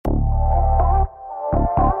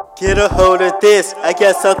Get a hold of this, I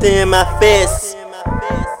got something in my fist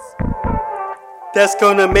that's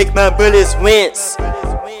gonna make my bullets wince,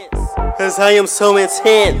 cause I am so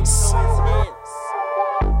intense.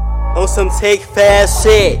 On some take fast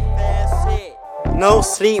shit, no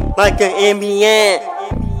sleep like an ambient.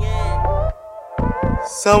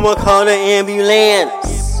 Someone call the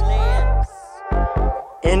ambulance,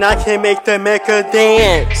 and I can make the mecha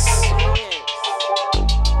dance.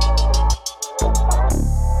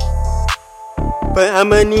 But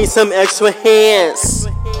I'ma need some extra hands.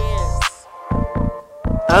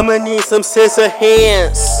 I'ma need some scissor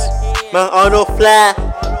hands. My auto fly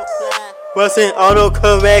wasn't auto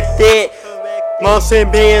corrected.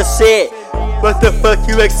 Motion being shit. What the fuck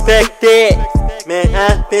you expected? Man,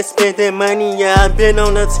 I've been spending money, yeah, I've been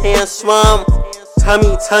on a tantrum.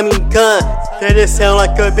 Tommy gun, that it sound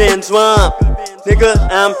like a band drum. Nigga,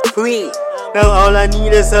 I'm free. Now all I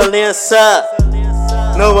need is a lancer.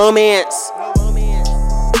 No romance,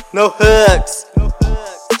 no hugs.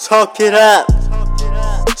 Talk it up,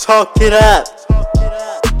 talk it up,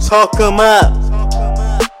 talk 'em up.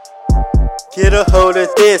 Get a hold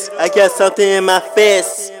of this, I got something in my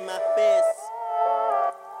fist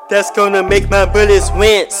that's gonna make my bullets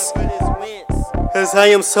wince, cause I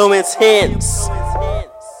am so intense.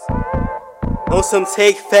 On some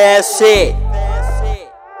take fast shit.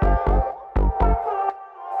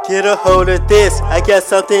 Get a hold of this, I got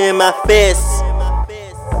something in my fist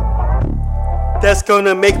that's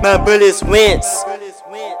gonna make my bullets wince,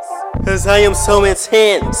 cause I am so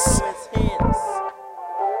intense.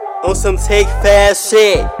 On some take fast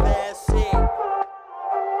shit.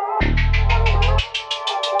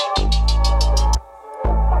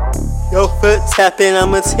 Yo, foot tapping,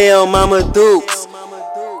 I'ma tell Mama Dukes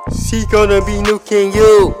she gonna be nuking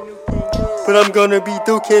you, but I'm gonna be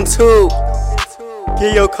duking too.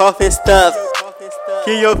 Get your coffin stuff,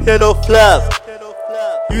 get your pillow fluff.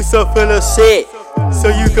 You so full of shit, so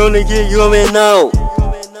you gonna get UMNO.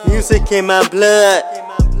 Music in my blood,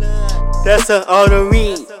 that's an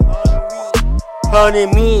artery. Pardon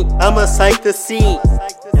me, I'm a sight to see,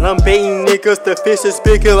 and I'm baiting niggas. The fish is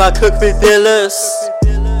bigger, I cook for dealers.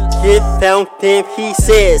 Get found in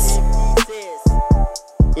pieces,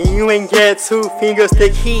 and you ain't got 2 fingers to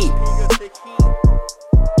keep.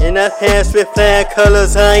 And I pass with flying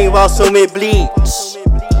colors, I ain't also with bleach.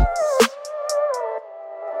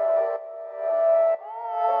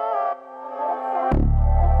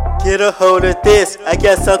 Get a hold of this, I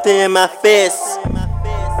got something in my fist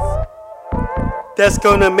that's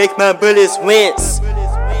gonna make my bullets wince,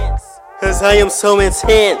 cause I am so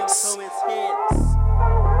intense.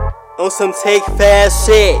 On some take fast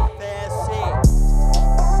shit.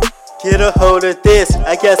 Get a hold of this,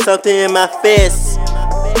 I got something in my fist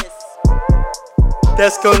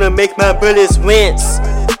that's gonna make my bullets wince,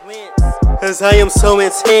 cause I am so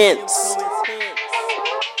intense.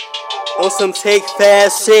 On some take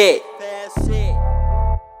fast shit.